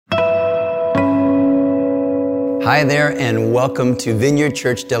Hi there, and welcome to Vineyard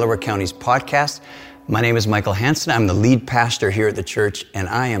Church, Delaware County's podcast. My name is Michael Hansen. I'm the lead pastor here at the church, and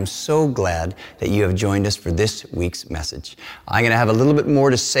I am so glad that you have joined us for this week's message. I'm going to have a little bit more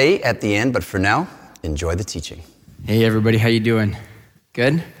to say at the end, but for now, enjoy the teaching. Hey everybody, how you doing?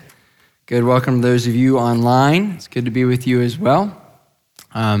 Good? Good. Welcome to those of you online. It's good to be with you as well.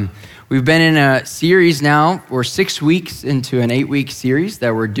 We've been in a series now. We're 6 weeks into an 8-week series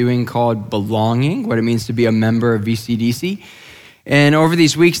that we're doing called Belonging, what it means to be a member of VCDC. And over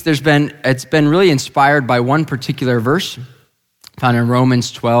these weeks, it's been really inspired by one particular verse found in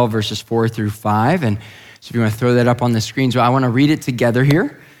Romans 12, verses 4 through 5. And so if you want to throw that up on the screen, so I want to read it together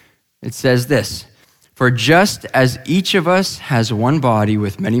here. It says this: "For just as each of us has one body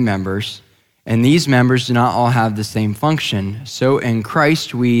with many members, and these members do not all have the same function, so in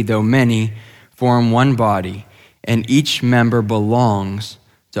Christ we, though many, form one body, and each member belongs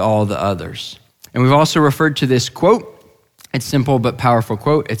to all the others." And we've also referred to this quote. It's simple but powerful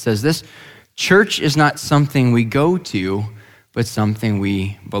quote. It says this: "Church is not something we go to, but something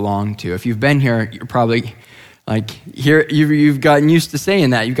we belong to." If you've been here, you're probably here. You've gotten used to saying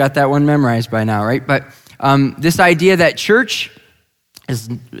that. You've got that one memorized by now, right? But this idea that church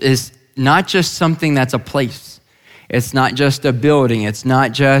is not just something that's a place. It's not just a building. It's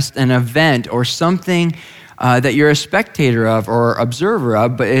not just an event or something that you're a spectator of or observer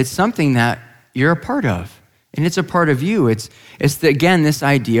of, but it's something that you're a part of. And it's a part of you. It's again, this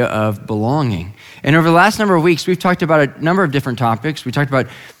idea of belonging. And over the last number of weeks, we've talked about a number of different topics. We talked about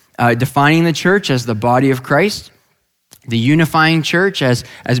defining the church as the body of Christ, the unifying church as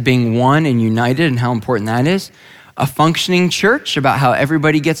being one and united and how important that is, a functioning church about how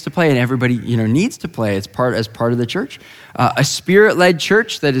everybody gets to play and everybody needs to play as part of the church, a spirit-led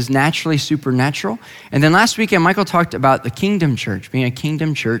church that is naturally supernatural. And then last weekend, Michael talked about the kingdom church, being a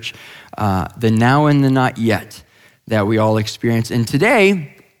kingdom church, the now and the not yet that we all experience. And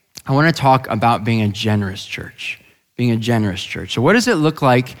today, I want to talk about being a generous church, So what does it look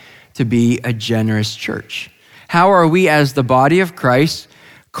like to be a generous church? How are we as the body of Christ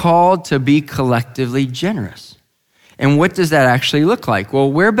called to be collectively generous? And what does that actually look like?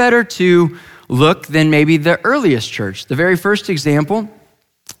 Well, where better to look than maybe the earliest church, the very first example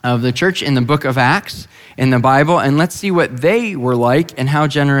of the church in the book of Acts in the Bible, and let's see what they were like and how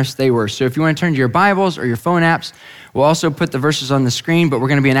generous they were. So if you want to turn to your Bibles or your phone apps, we'll also put the verses on the screen, but we're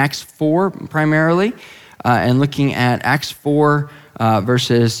going to be in Acts 4 primarily, and looking at Acts 4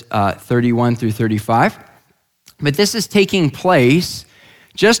 verses 31 through 35. But this is taking place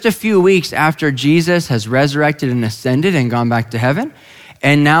just a few weeks after Jesus has resurrected and ascended and gone back to heaven.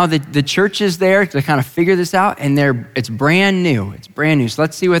 And now the church is there to kind of figure this out, and it's brand new. So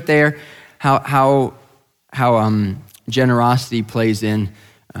let's see what how generosity plays in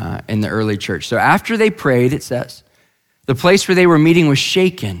the early church. So after they prayed, it says, the place where they were meeting was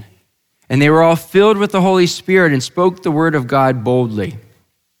shaken, and they were all filled with the Holy Spirit and spoke the word of God boldly.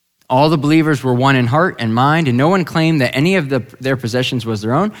 All the believers were one in heart and mind, and no one claimed that any of their possessions was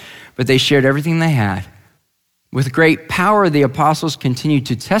their own, but they shared everything they had. With great power, the apostles continued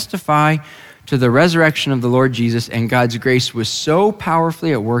to testify to the resurrection of the Lord Jesus, and God's grace was so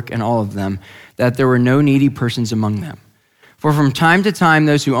powerfully at work in all of them that there were no needy persons among them. For from time to time,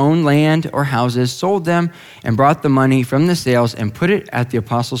 those who owned land or houses sold them and brought the money from the sales and put it at the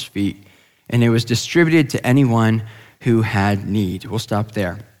apostles' feet, and it was distributed to anyone who had need. We'll stop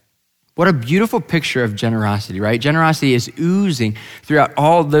there. What a beautiful picture of generosity, right? Generosity is oozing throughout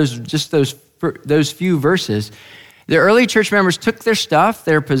all those few verses. The early church members took their stuff,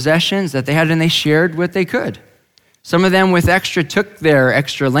 their possessions that they had, and they shared what they could. Some of them with extra took their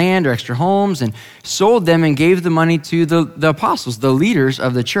extra land or extra homes and sold them and gave the money to the apostles, the leaders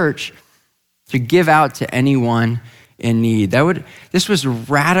of the church, to give out to anyone in need. This was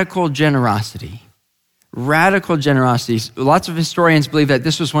radical generosity. Radical generosity. Lots of historians believe that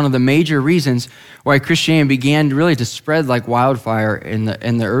this was one of the major reasons why Christianity began really to spread like wildfire in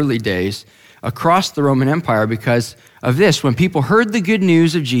the early days across the Roman Empire because of this. When people heard the good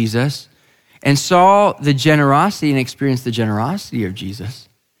news of Jesus and saw the generosity and experienced the generosity of Jesus,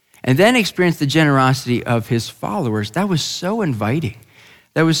 and then experienced the generosity of his followers, that was so inviting.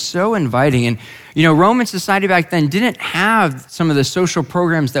 And, Roman society back then didn't have some of the social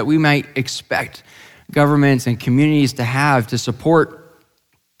programs that we might expect governments and communities to have to support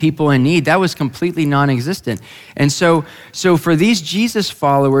people in need. That was completely non-existent. And so for these Jesus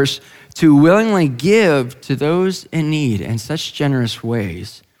followers to willingly give to those in need in such generous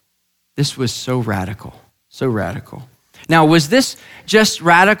ways, this was so radical. Now, was this just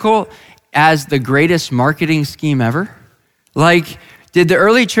radical as the greatest marketing scheme ever? Like, did the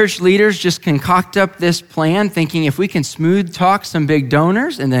early church leaders just concoct up this plan thinking if we can smooth talk some big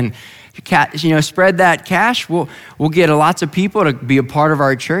donors and then spread that cash, we'll get lots of people to be a part of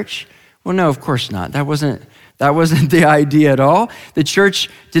our church? Well, no, of course not. That wasn't the idea at all. The church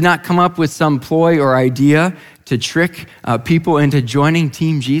did not come up with some ploy or idea to trick people into joining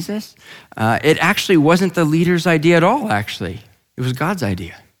Team Jesus. It actually wasn't the leader's idea at all, actually. It was God's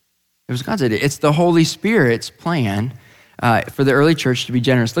idea. It was God's idea. It's the Holy Spirit's plan for the early church to be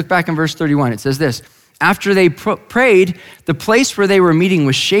generous. Look back in verse 31. It says this: after they prayed, the place where they were meeting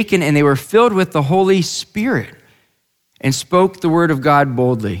was shaken, and they were filled with the Holy Spirit and spoke the word of God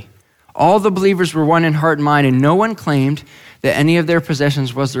boldly. All the believers were one in heart and mind, and no one claimed that any of their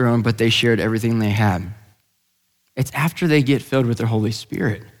possessions was their own, but they shared everything they had. It's after they get filled with the Holy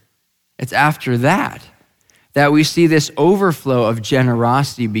Spirit. It's after that we see this overflow of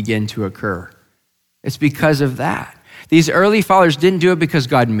generosity begin to occur. It's because of that. These early followers didn't do it because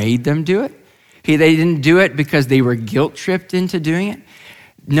God made them do it. They didn't do it because they were guilt-tripped into doing it.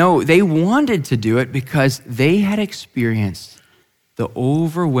 No, they wanted to do it because they had experienced the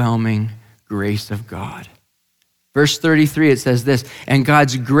overwhelming grace of God. Verse 33, it says this: and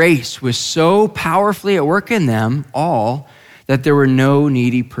God's grace was so powerfully at work in them all that there were no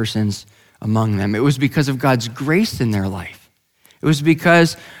needy persons among them. It was because of God's grace in their life. It was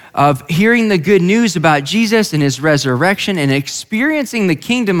because of hearing the good news about Jesus and his resurrection and experiencing the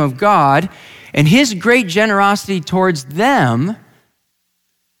kingdom of God and his great generosity towards them,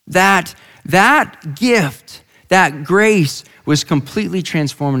 that gift, that grace was completely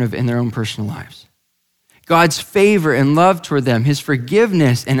transformative in their own personal lives. God's favor and love toward them, his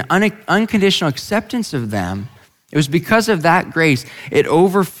forgiveness and unconditional acceptance of them, it was because of that grace. It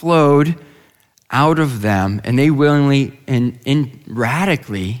overflowed out of them, and they willingly and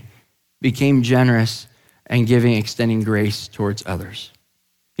radically became generous and extending grace towards others.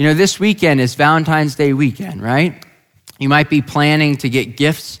 You know, this weekend is Valentine's Day weekend, right? You might be planning to get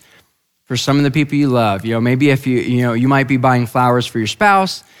gifts for some of the people you love. You know, maybe if you might be buying flowers for your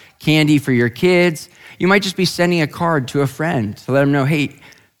spouse, candy for your kids. You might just be sending a card to a friend to let them know, hey,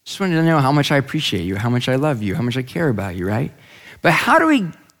 just wanted to know how much I appreciate you, how much I love you, how much I care about you, right? But how do we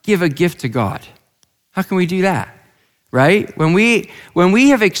give a gift to God? How can we do that, right? When we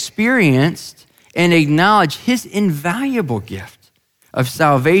have experienced and acknowledged his invaluable gift of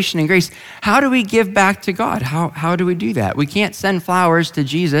salvation and grace, how do we give back to God? How do we do that? We can't send flowers to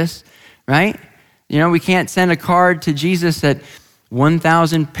Jesus, right? You know, we can't send a card to Jesus at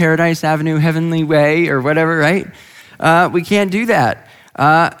 1000 Paradise Avenue, Heavenly Way, or whatever, right? We can't do that.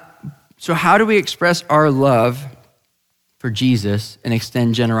 So how do we express our love for Jesus and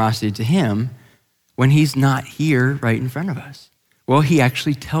extend generosity to him when he's not here right in front of us? Well, he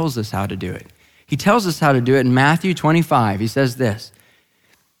actually tells us how to do it. He tells us how to do it in Matthew 25. He says this: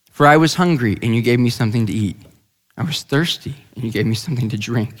 for I was hungry and you gave me something to eat. I was thirsty and you gave me something to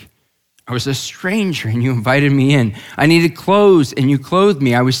drink. I was a stranger and you invited me in. I needed clothes and you clothed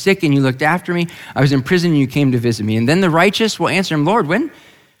me. I was sick and you looked after me. I was in prison and you came to visit me. And then the righteous will answer him, Lord, when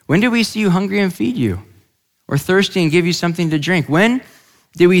did we see you hungry and feed you? Or thirsty and give you something to drink? When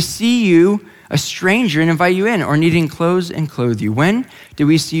did we see you a stranger and invite you in? Or needing clothes and clothe you? When did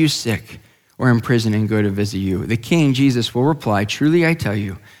we see you sick or in prison and go to visit you? The King, Jesus, will reply, truly I tell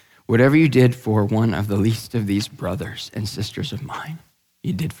you, whatever you did for one of the least of these brothers and sisters of mine,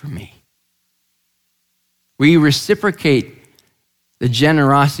 you did for me. We reciprocate the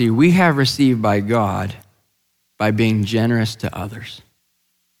generosity we have received by God by being generous to others,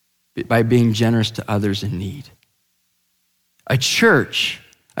 by being generous to others in need. A church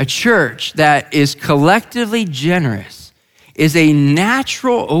that is collectively generous is a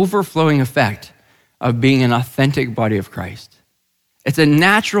natural overflowing effect of being an authentic body of Christ. It's a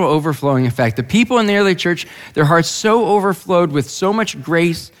natural overflowing effect. The people in the early church, their hearts so overflowed with so much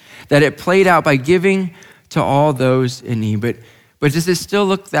grace that it played out by giving to all those in need. But does it still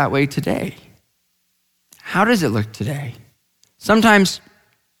look that way today? How does it look today? Sometimes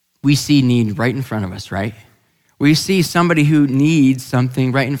we see need right in front of us, right? We see somebody who needs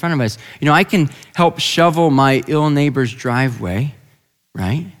something right in front of us. You know, I can help shovel my ill neighbor's driveway,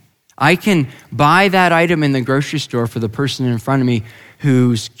 right? I can buy that item in the grocery store for the person in front of me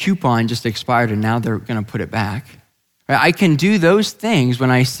whose coupon just expired and now they're going to put it back. I can do those things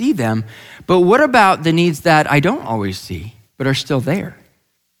when I see them, but what about the needs that I don't always see, but are still there?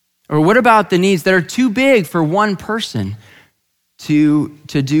 Or what about the needs that are too big for one person to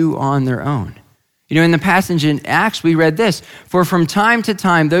do on their own? You know, in the passage in Acts, we read this: for from time to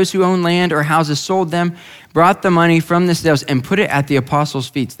time, those who owned land or houses sold them, brought the money from the sales and put it at the apostles'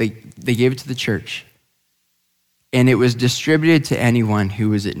 feet. They gave it to the church. and it was distributed to anyone who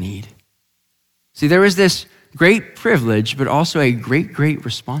was at need. See, there was this great privilege, but also a great, great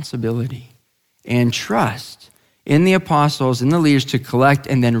responsibility and trust in the apostles and the leaders to collect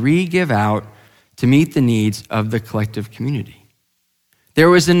and then re-give out to meet the needs of the collective community. There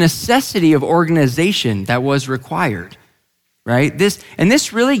was a necessity of organization that was required, right?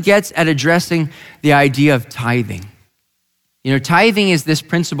 This really gets at addressing the idea of tithing. You know, tithing is this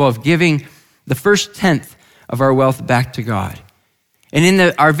principle of giving the first tenth of our wealth back to God. And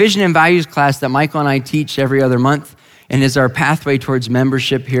in our vision and values class that Michael and I teach every other month, and is our pathway towards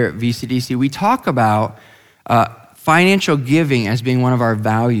membership here at VCDC, we talk about financial giving as being one of our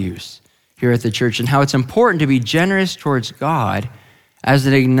values here at the church, and how it's important to be generous towards God as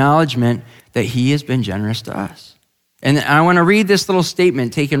an acknowledgement that he has been generous to us. And I want to read this little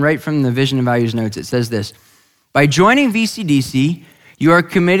statement taken right from the vision and values notes. It says this: by joining VCDC, you are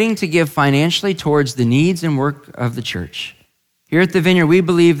committing to give financially towards the needs and work of the church. Here at the Vineyard, we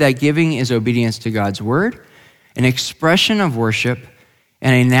believe that giving is obedience to God's word, an expression of worship,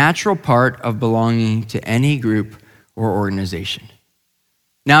 and a natural part of belonging to any group or organization.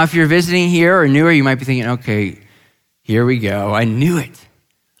 Now, if you're visiting here or newer, you might be thinking, okay, here we go. I knew it,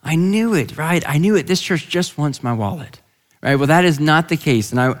 right? I knew it. This church just wants my wallet, right? Well, that is not the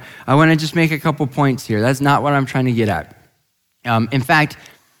case. And I want to just make a couple points here. That's not what I'm trying to get at. In fact,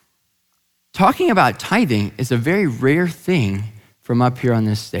 talking about tithing is a very rare thing from up here on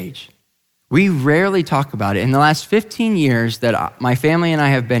this stage. We rarely talk about it. In the last 15 years that my family and I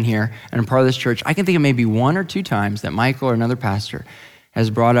have been here and I'm part of this church, I can think of maybe one or two times that Michael or another pastor has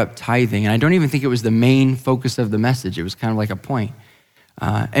brought up tithing. And I don't even think it was the main focus of the message. It was kind of like a point.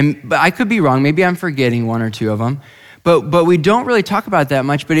 But I could be wrong. Maybe I'm forgetting one or two of them. But we don't really talk about it that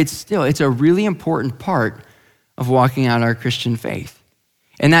much, but it's a really important part of walking out our Christian faith.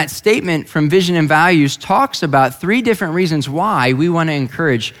 And that statement from Vision and Values talks about 3 different reasons why we want to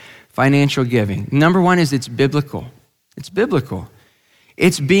encourage financial giving. Number 1 is it's biblical. It's biblical.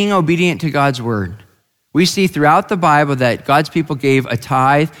 It's being obedient to God's word. We see throughout the Bible that God's people gave a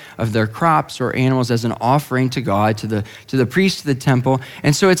tithe of their crops or animals as an offering to God, to the priest, to the temple.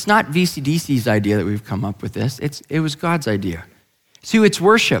 And so it's not VCDC's idea that we've come up with this. It was God's idea. See, it's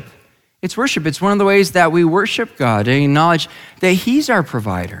worship. It's worship. It's one of the ways that we worship God and acknowledge that he's our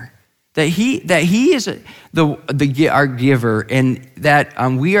provider, that he is our giver, and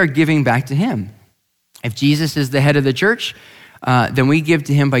that we are giving back to him. If Jesus is the head of the church, then we give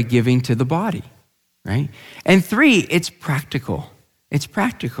to him by giving to the body. Right? And 3, it's practical. It's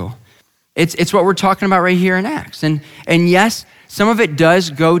practical. It's what we're talking about right here in Acts. And yes, some of it does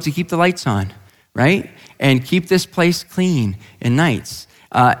go to keep the lights on, right? And keep this place clean and nice.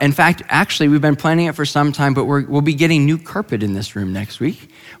 In fact, actually, we've been planning it for some time, but we'll be getting new carpet in this room next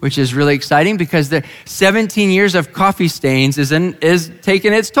week, which is really exciting because the 17 years of coffee stains is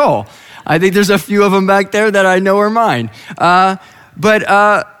taking its toll. I think there's a few of them back there that I know are mine. Sorry,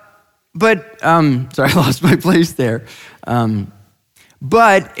 I lost my place there.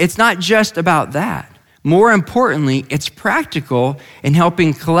 But it's not just about that. More importantly, it's practical in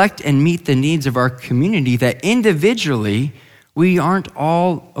helping collect and meet the needs of our community that individually we aren't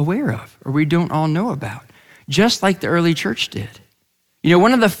all aware of or we don't all know about, just like the early church did. You know,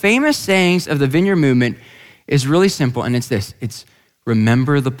 one of the famous sayings of the Vineyard movement is really simple, and it's this. It's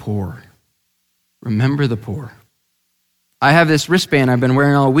remember the poor. Remember the poor. I have this wristband I've been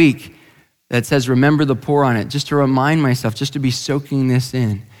wearing all week that says remember the poor on it, just to remind myself, just to be soaking this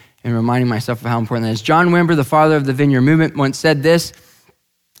in and reminding myself of how important that is. John Wimber, the father of the Vineyard movement, once said this: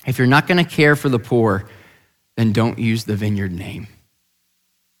 if you're not going to care for the poor, then don't use the Vineyard name.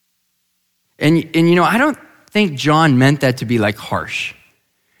 And you know, I don't think John meant that to be like harsh,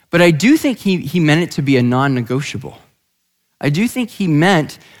 but I do think he meant it to be a non-negotiable. I do think he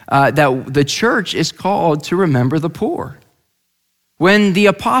meant that the church is called to remember the poor. When the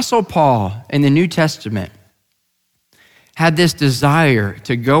Apostle Paul in the New Testament had this desire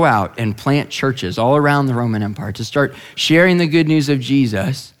to go out and plant churches all around the Roman Empire, to start sharing the good news of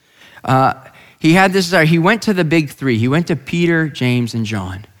Jesus, he had this desire. He went to the big 3. He went to Peter, James, and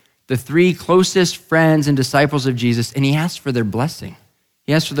John, the 3 closest friends and disciples of Jesus, and he asked for their blessing.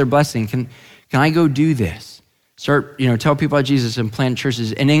 He asked for their blessing. Can I go do this? Start, tell people about Jesus and plant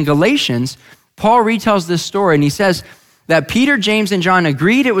churches. And in Galatians, Paul retells this story, and he says that Peter, James, and John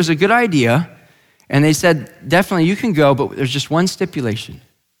agreed it was a good idea, and they said, definitely you can go, but there's just one stipulation.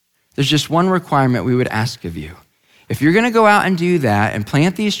 There's just one requirement we would ask of you. If you're going to go out and do that and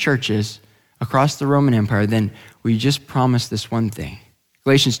plant these churches across the Roman Empire, then we just promise this one thing.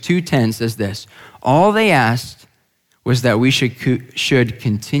 Galatians 2:10 says this: all they asked was that we should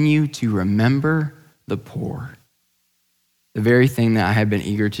continue to remember the poor the very thing that I have been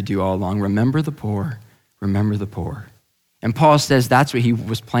eager to do all along. Remember the poor, remember the poor. And Paul says that's what he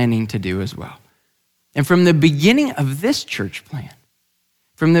was planning to do as well. And from the beginning of this church plan,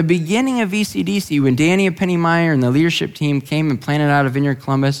 from the beginning of VCDC, when Danny and Penny Meyer and the leadership team came and planted out of Vineyard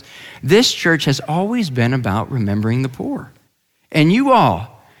Columbus, this church has always been about remembering the poor. And you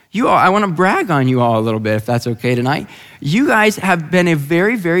all, I want to brag on you all a little bit, if that's okay tonight. You guys have been a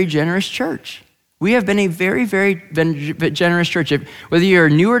very, very generous church. We have been a very, very generous church. Whether you're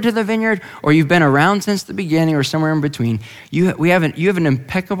newer to the Vineyard or you've been around since the beginning or somewhere in between, you have an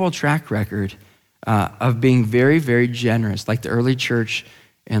impeccable track record of being very, very generous, like the early church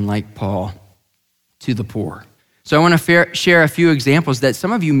and like Paul, to the poor. So I want to share a few examples that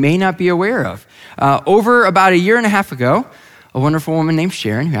some of you may not be aware of. Over about a year and a half ago, a wonderful woman named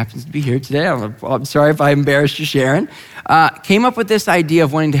Sharon, who happens to be here today, I'm sorry if I embarrassed you, Sharon, came up with this idea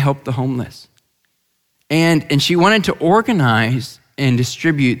of wanting to help the homeless. And she wanted to organize and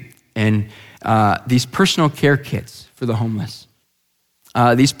distribute these personal care kits for the homeless.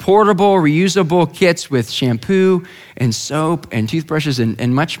 These portable, reusable kits with shampoo and soap and toothbrushes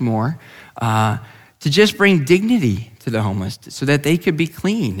and much more to just bring dignity to the homeless so that they could be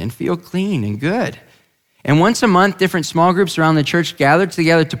clean and feel clean and good. And once a month, different small groups around the church gathered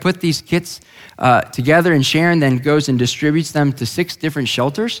together to put these kits together, and Sharon then goes and distributes them to 6 different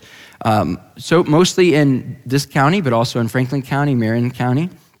shelters, so mostly in this county, but also in Franklin County, Marion County.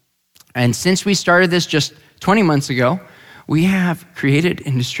 And since we started this just 20 months ago, we have created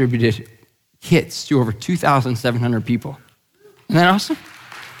and distributed kits to over 2,700 people. Isn't that awesome?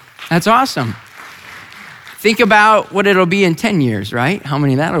 That's awesome. Think about what it'll be in 10 years, right? How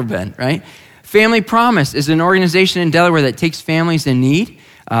many that'll have been, right? Family Promise is an organization in Delaware that takes families in need,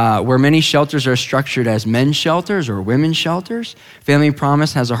 where many shelters are structured as men's shelters or women's shelters. Family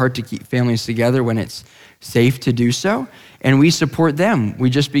Promise has a heart to keep families together when it's safe to do so, and we support them. We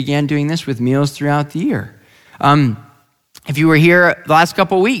just began doing this with meals throughout the year. If you were here the last a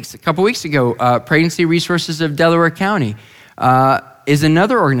couple weeks ago, Pregnancy Resources of Delaware County is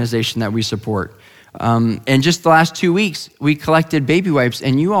another organization that we support. And just the last 2 weeks, we collected baby wipes,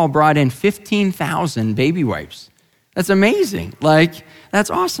 and you all brought in 15,000 baby wipes. That's amazing. That's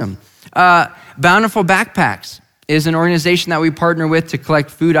awesome. Bountiful Backpacks is an organization that we partner with to collect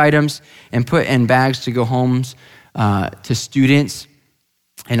food items and put in bags to go homes to students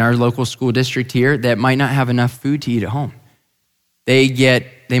in our local school district here that might not have enough food to eat at home.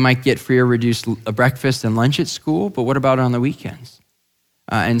 They might get free or reduced breakfast and lunch at school, but what about on the weekends?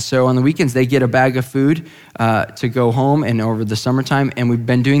 And so on the weekends, they get a bag of food to go home and over the summertime. And we've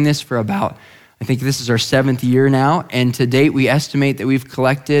been doing this for about, I think this is our 7th year now. And to date, we estimate that we've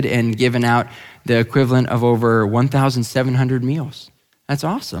collected and given out the equivalent of over 1,700 meals. That's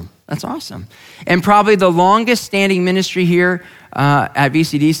awesome. That's awesome. And probably the longest standing ministry here at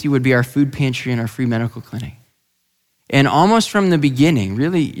VCDC would be our food pantry and our free medical clinic. And almost from the beginning,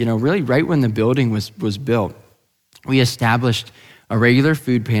 really right when the building was built, we established a regular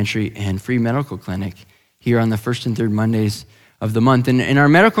food pantry and free medical clinic here on the first and third Mondays of the month. And in our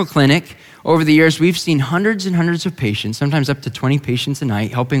medical clinic, over the years, we've seen hundreds and hundreds of patients, sometimes up to 20 patients a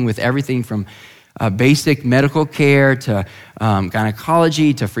night, helping with everything from basic medical care to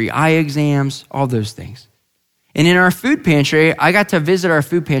gynecology to free eye exams, all those things. And in our food pantry, I got to visit our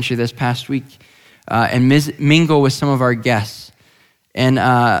food pantry this past week and mingle with some of our guests. And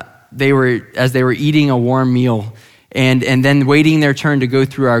as they were eating a warm meal, and then waiting their turn to go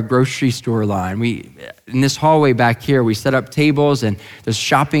through our grocery store line. In this hallway back here, we set up tables and there's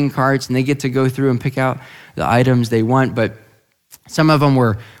shopping carts, and they get to go through and pick out the items they want. But some of them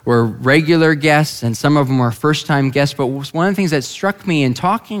were regular guests and some of them were first-time guests. But one of the things that struck me in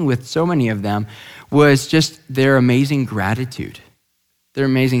talking with so many of them was just their amazing gratitude, their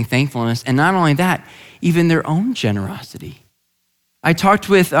amazing thankfulness, and not only that, even their own generosity. I talked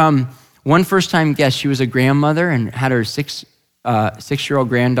with one first-time guest. She was a grandmother and had her six-year-old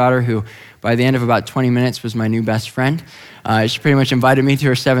granddaughter who, by the end of about 20 minutes, was my new best friend. She pretty much invited me to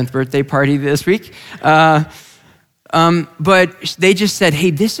her 7th birthday party this week. But they just said, hey,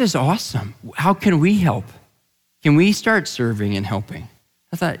 this is awesome. How can we help? Can we start serving and helping?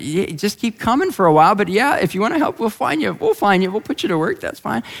 I thought, yeah, just keep coming for a while, but yeah, if you want to help, we'll find you. We'll put you to work, that's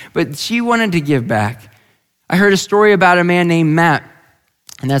fine. But she wanted to give back. I heard a story about a man named Matt,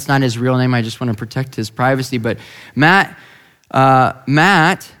 and that's not his real name. I just want to protect his privacy. But Matt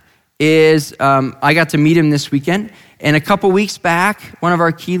is, I got to meet him this weekend. And a couple weeks back, one of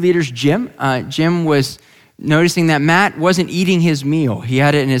our key leaders, Jim was noticing that Matt wasn't eating his meal. He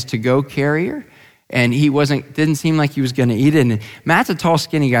had it in his to-go carrier. and he didn't seem like he was going to eat it. And Matt's a tall,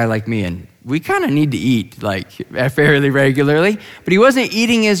 skinny guy like me, and we kind of need to eat like fairly regularly, but he wasn't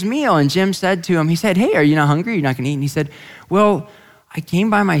eating his meal. And Jim said to him, he said, "Hey, are you not hungry? You're not going to eat?" And he said, "Well, I came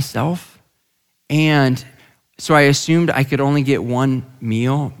by myself, and so I assumed I could only get one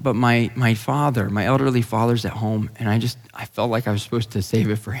meal, but my elderly father's at home, and I felt like I was supposed to save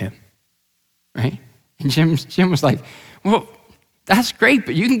it for him," right? And Jim was like, "Well, that's great,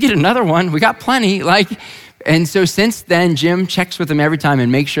 but you can get another one. We got plenty." And so since then, Jim checks with him every time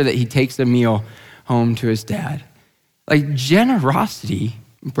and makes sure that he takes the meal home to his dad. Like, generosity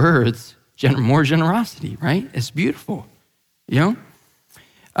births more generosity, right? It's beautiful, you know?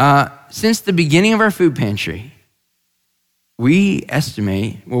 Since the beginning of our food pantry, we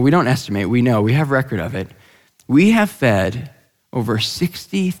know, we have record of it. We have fed over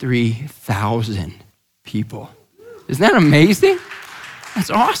 63,000 people. Isn't that amazing?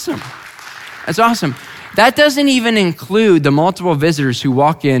 That's awesome. That's awesome. That doesn't even include the multiple visitors who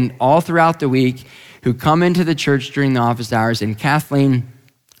walk in all throughout the week, who come into the church during the office hours, and Kathleen,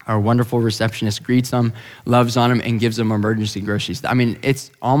 our wonderful receptionist, greets them, loves on them, and gives them emergency groceries. I mean,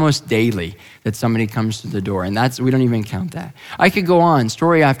 it's almost daily that somebody comes to the door, and we don't even count that. I could go on,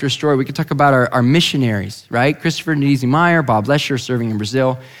 story after story. We could talk about our missionaries, right? Christopher Ndizi Meyer, Bob Lesher serving in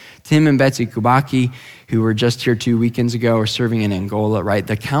Brazil, Tim and Betsy Kubaki, who were just here 2 weekends ago, are serving in Angola, right?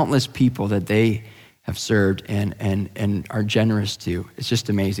 The countless people that they have served and are generous to. It's just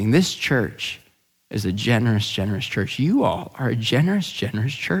amazing. This church is a generous, generous church. You all are a generous,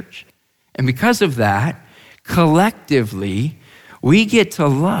 generous church. And because of that, collectively, we get to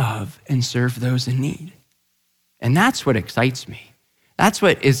love and serve those in need. And that's what excites me. That's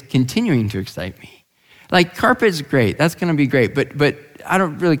what is continuing to excite me. Like, carpet's great. That's going to be great. But I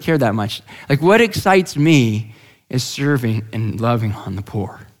don't really care that much. Like, what excites me is serving and loving on the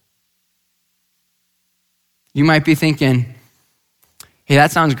poor. You might be thinking, "Hey,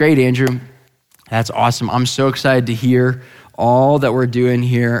 that sounds great, Andrew. That's awesome. I'm so excited to hear all that we're doing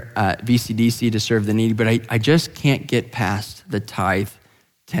here at VCDC to serve the needy, but I just can't get past the tithe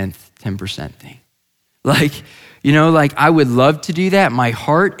 10% thing." Like, I would love to do that. My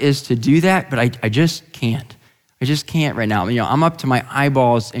heart is to do that, but I just can't. I just can't right now. I'm up to my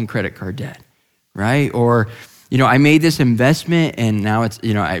eyeballs in credit card debt, right? Or, I made this investment and now it's,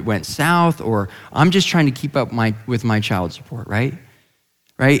 I went south, or I'm just trying to keep up with my child support, right?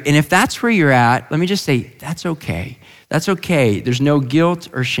 Right? And if that's where you're at, let me just say, that's okay. That's okay. There's no guilt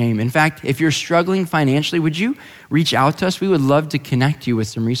or shame. In fact, if you're struggling financially, would you reach out to us? We would love to connect you with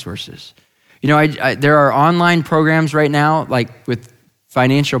some resources. There are online programs right now, like with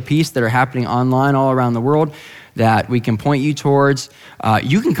Financial Peace, that are happening online all around the world that we can point you towards.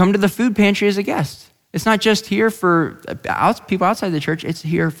 You can come to the food pantry as a guest. It's not just here for people outside the church, it's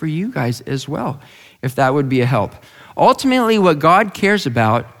here for you guys as well, if that would be a help. Ultimately, what God cares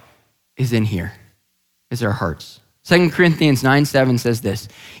about is in here, is our hearts. 2 Corinthians 9:7 says this: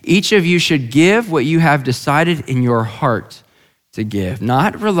 "Each of you should give what you have decided in your heart to give,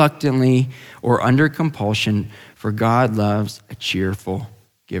 not reluctantly or under compulsion, for God loves a cheerful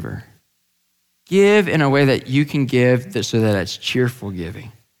giver." Give in a way that you can give so that it's cheerful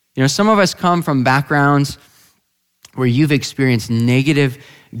giving. Some of us come from backgrounds where you've experienced negative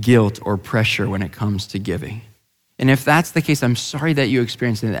guilt or pressure when it comes to giving. And if that's the case, I'm sorry that you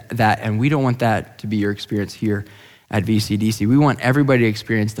experienced that, and we don't want that to be your experience here at VCDC. We want everybody to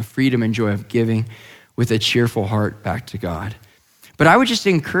experience the freedom and joy of giving with a cheerful heart back to God. But I would just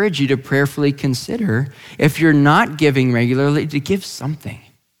encourage you to prayerfully consider, if you're not giving regularly, to give something,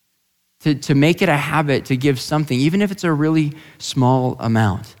 to make it a habit to give something, even if it's a really small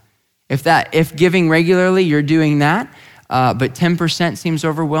amount. If giving regularly, you're doing that, but 10% seems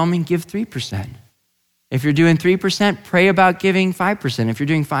overwhelming, give 3%. If you're doing 3%, pray about giving 5%. If you're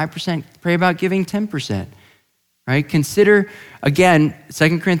doing 5%, pray about giving 10%. Right? Consider, again,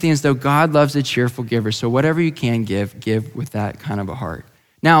 2 Corinthians, though God loves a cheerful giver. So whatever you can give with that kind of a heart.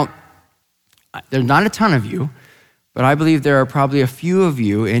 Now, there's not a ton of you, but I believe there are probably a few of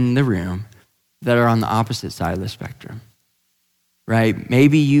you in the room that are on the opposite side of the spectrum. Right?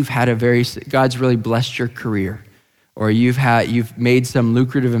 Maybe you've had God's really blessed your career, or you've made some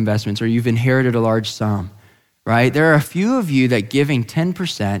lucrative investments, or you've inherited a large sum. Right? There are a few of you that giving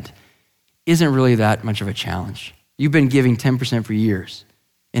 10% isn't really that much of a challenge. You've been giving 10% for years,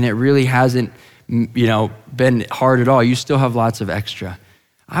 and it really hasn't, been hard at all. You still have lots of extra.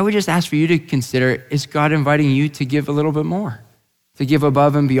 I would just ask for you to consider, is God inviting you to give a little bit more, to give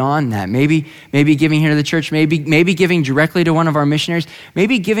above and beyond that? Maybe giving here to the church, maybe giving directly to one of our missionaries,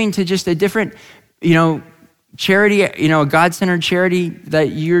 maybe giving to just a different, charity, a God-centered charity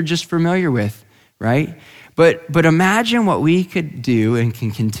that you're just familiar with. right? But imagine what we could do and can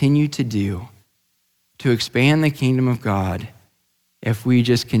continue to do to expand the kingdom of God if we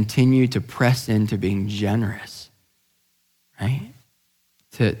just continue to press into being generous, right?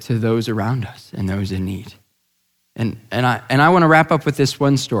 To those around us and those in need. And I want to wrap up with this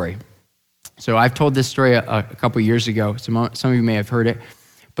one story. So I've told this story a couple years ago. Some of you may have heard it,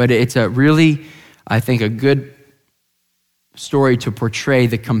 but it's a really, I think, a good story to portray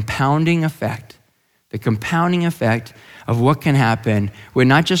the compounding effect of what can happen when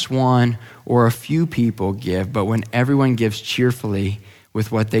not just one or a few people give, but when everyone gives cheerfully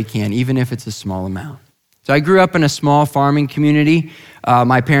with what they can, even if it's a small amount. So I grew up in a small farming community.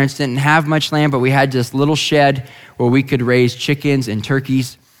 My parents didn't have much land, but we had this little shed where we could raise chickens and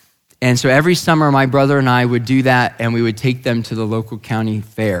turkeys. And so every summer, my brother and I would do that, and we would take them to the local county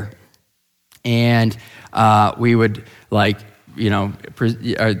fair. And we would go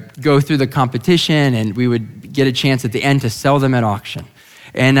through the competition, and we would get a chance at the end to sell them at auction.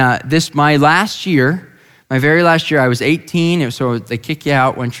 And my very last year, I was 18, so they kick you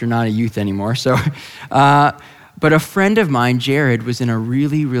out once you're not a youth anymore. So, but a friend of mine, Jared, was in a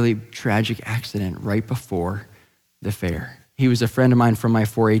really, really tragic accident right before the fair. He was a friend of mine from my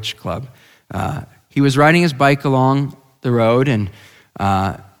 4-H club. He was riding his bike along the road, and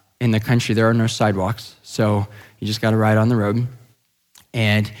in the country, there are no sidewalks, so you just got to ride on the road.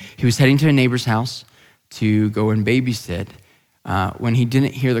 And he was heading to a neighbor's house to go and babysit when he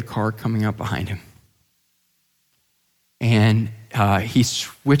didn't hear the car coming up behind him. And he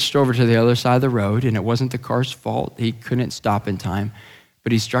switched over to the other side of the road, and it wasn't the car's fault. He couldn't stop in time,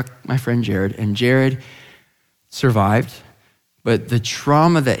 but he struck my friend Jared, and Jared survived. But the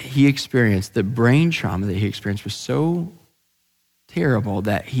trauma that he experienced, the brain trauma that he experienced, was so terrible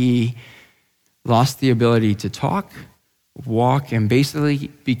that he lost the ability to talk, walk, and basically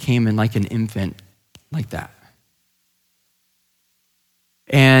became like an infant like that.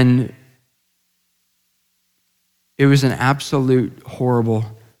 And it was an absolute horrible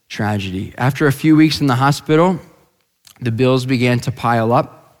tragedy. After a few weeks in the hospital, the bills began to pile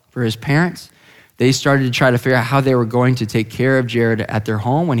up for his parents. They started to try to figure out how they were going to take care of Jared at their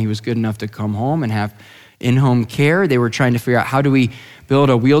home when he was good enough to come home and have in-home care. They were trying to figure out, how do we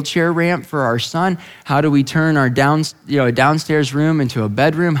build a wheelchair ramp for our son? How do we turn our downstairs room into a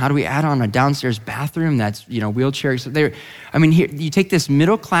bedroom? How do we add on a downstairs bathroom that's wheelchair? Here you take this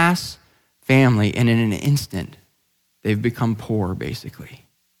middle-class family, and in an instant, they've become poor, basically,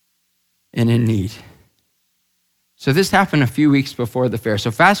 and in need. So this happened a few weeks before the fair.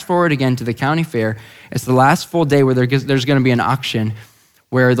 So fast forward again to the county fair. It's the last full day where there's going to be an auction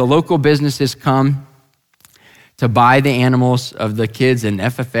where the local businesses come to buy the animals of the kids in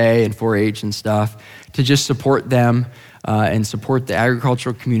FFA and 4-H and stuff, to just support them and support the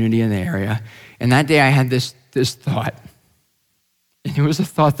agricultural community in the area. And that day I had this thought. And it was a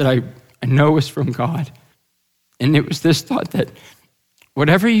thought that I know was from God. And it was this thought that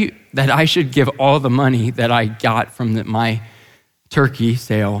that I should give all the money that I got from my turkey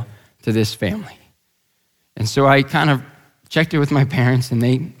sale to this family. And so I kind of checked it with my parents, and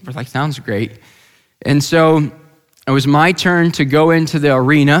they were like, sounds great. And so it was my turn to go into the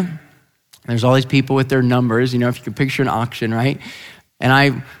arena. There's all these people with their numbers, if you could picture an auction, right? And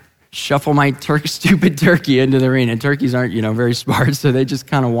I shuffle my stupid turkey into the arena. Turkeys aren't, very smart, so they just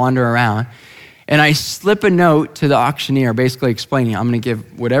kind of wander around. And I slip a note to the auctioneer, basically explaining, I'm going to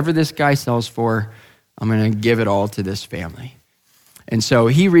give whatever this guy sells for, I'm going to give it all to this family. And so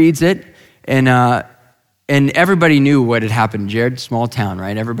he reads it, and everybody knew what had happened. Jared, small town,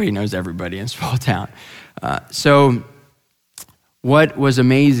 right? Everybody knows everybody in small town. So what was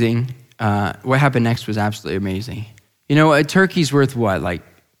amazing, what happened next was absolutely amazing. A turkey's worth what, like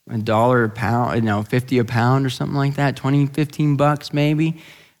 $1 a pound, 50 a pound or something like that, 20, 15 bucks maybe,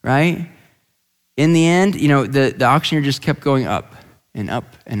 right? In the end, the auctioneer just kept going up and up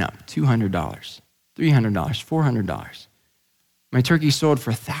and up, $200, $300, $400. My turkey sold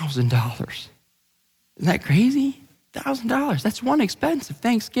for $1,000. Isn't that crazy? $1,000. That's one expense of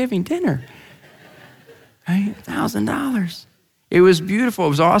Thanksgiving dinner. Right? $1,000. It was beautiful. It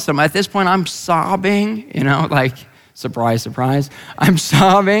was awesome. At this point, I'm sobbing, like, surprise, surprise. I'm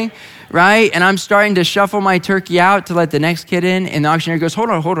sobbing, right? And I'm starting to shuffle my turkey out to let the next kid in. And the auctioneer goes, hold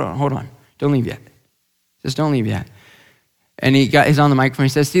on. Don't leave yet. Just don't leave yet. And he's on the microphone. He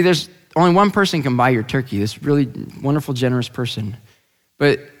says, see, there's only one person can buy your turkey, this really wonderful, generous person.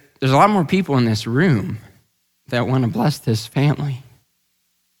 But there's a lot more people in this room that want to bless this family.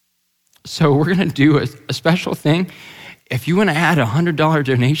 So we're going to do a special thing. If you want to add a $100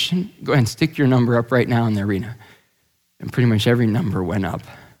 donation, go ahead and stick your number up right now in the arena. And pretty much every number went up.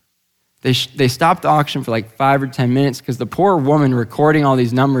 They stopped the auction for like 5 or 10 minutes because the poor woman recording all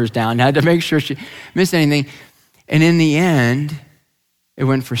these numbers down had to make sure she missed anything. And in the end, it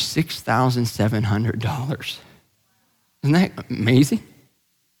went for $6,700. Isn't that amazing?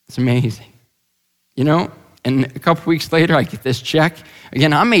 It's amazing. You know, and a couple weeks later, I get this check.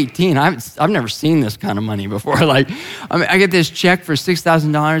 Again, I'm 18. I've never seen this kind of money before. I get this check for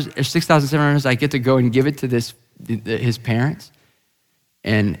 $6,000 or $6,700. I get to go and give it to his parents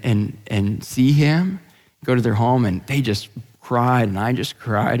and see him, go to their home, and they just cried, and I just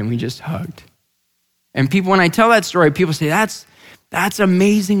cried, and we just hugged. And people, when I tell that story, people say, that's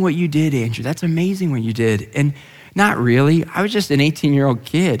amazing what you did, Andrew. That's amazing what you did. And not really. I was just an 18-year-old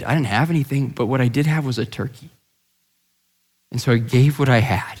kid. I didn't have anything, but what I did have was a turkey. And so I gave what I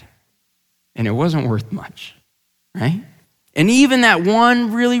had, and it wasn't worth much, right? And even that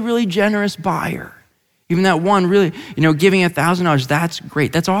one really, really generous buyer, even that one really, giving $1,000, that's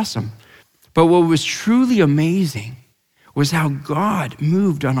great. That's awesome. But what was truly amazing was how God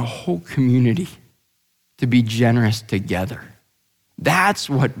moved on a whole community to be generous together. That's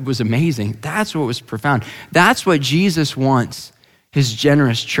what was amazing. That's what was profound. That's what Jesus wants his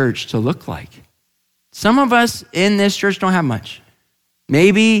generous church to look like. Some of us in this church don't have much.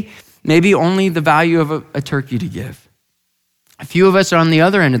 Maybe only the value of a turkey to give. A few of us are on the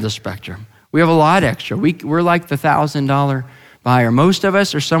other end of the spectrum. We have a lot extra. We're like the $1,000 buyer. Most of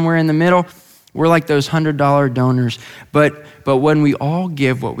us are somewhere in the middle. We're like those $100 donors. But when we all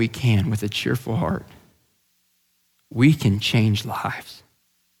give what we can with a cheerful heart, we can change lives.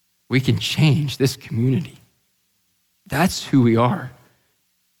 We can change this community. That's who we are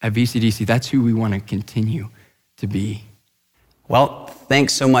at VCDC. That's who we want to continue to be. Well,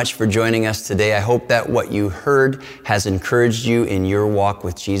 thanks so much for joining us today. I hope that what you heard has encouraged you in your walk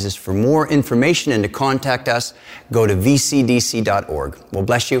with Jesus. For more information and to contact us, go to vcdc.org. Well,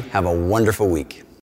 bless you. Have a wonderful week.